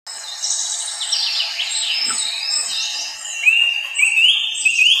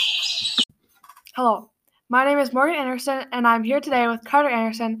Hello, my name is Morgan Anderson, and I'm here today with Carter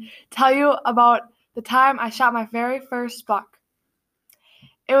Anderson to tell you about the time I shot my very first buck.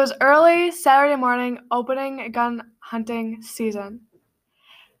 It was early Saturday morning, opening gun hunting season.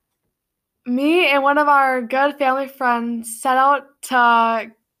 Me and one of our good family friends set out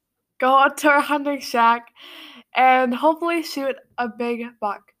to go out to our hunting shack and hopefully shoot a big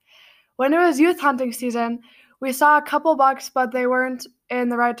buck. When it was youth hunting season, we saw a couple bucks, but they weren't in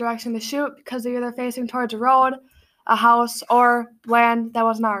the right direction to shoot because they were either facing towards a road, a house, or land that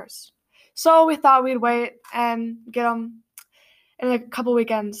wasn't ours. So we thought we'd wait and get them in a couple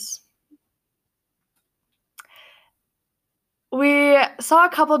weekends. We saw a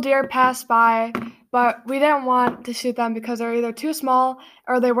couple deer pass by, but we didn't want to shoot them because they're either too small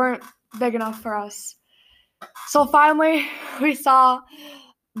or they weren't big enough for us. So finally, we saw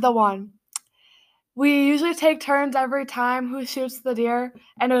the one. We usually take turns every time who shoots the deer,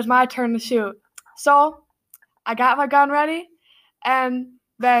 and it was my turn to shoot. So I got my gun ready, and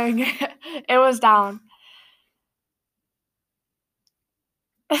bang, it was down.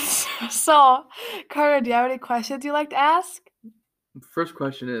 So, Carter, do you have any questions you'd like to ask? The first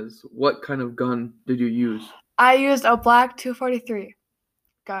question is, what kind of gun did you use? I used a black 243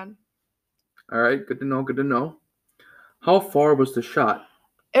 gun. All right, good to know, good to know. How far was the shot?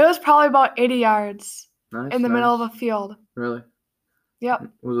 It was probably about 80 yards Nice, in the middle of nice. a field. Really? Yep,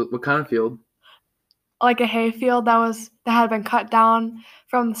 Was it what kind of field? like a hay field that had been cut down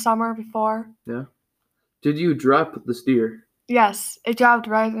from the summer before. Yeah. Did you drop the steer? Yes, it dropped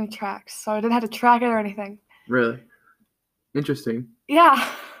right in the tracks, so I didn't have to track it or anything. Really? Interesting. Yeah.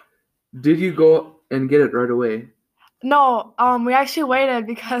 Did you go and get it right away? No, we actually waited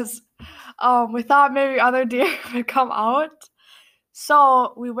because we thought maybe other deer would come out.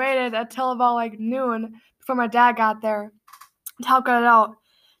 So we waited until about like noon before my dad got there to help get it out,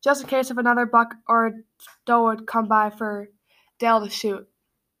 just in case if another buck or doe would come by for Dale to shoot.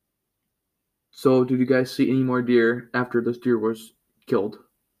 So, did you guys see any more deer after this deer was killed?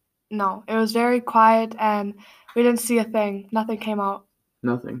 No, it was very quiet and we didn't see a thing. Nothing came out.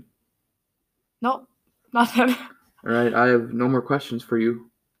 Nothing. Nope, nothing. All right, I have no more questions for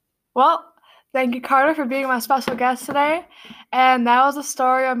you. Well, thank you, Carter, for being my special guest today. And that was the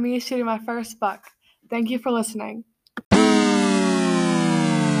story of me shooting my first buck. Thank you for listening.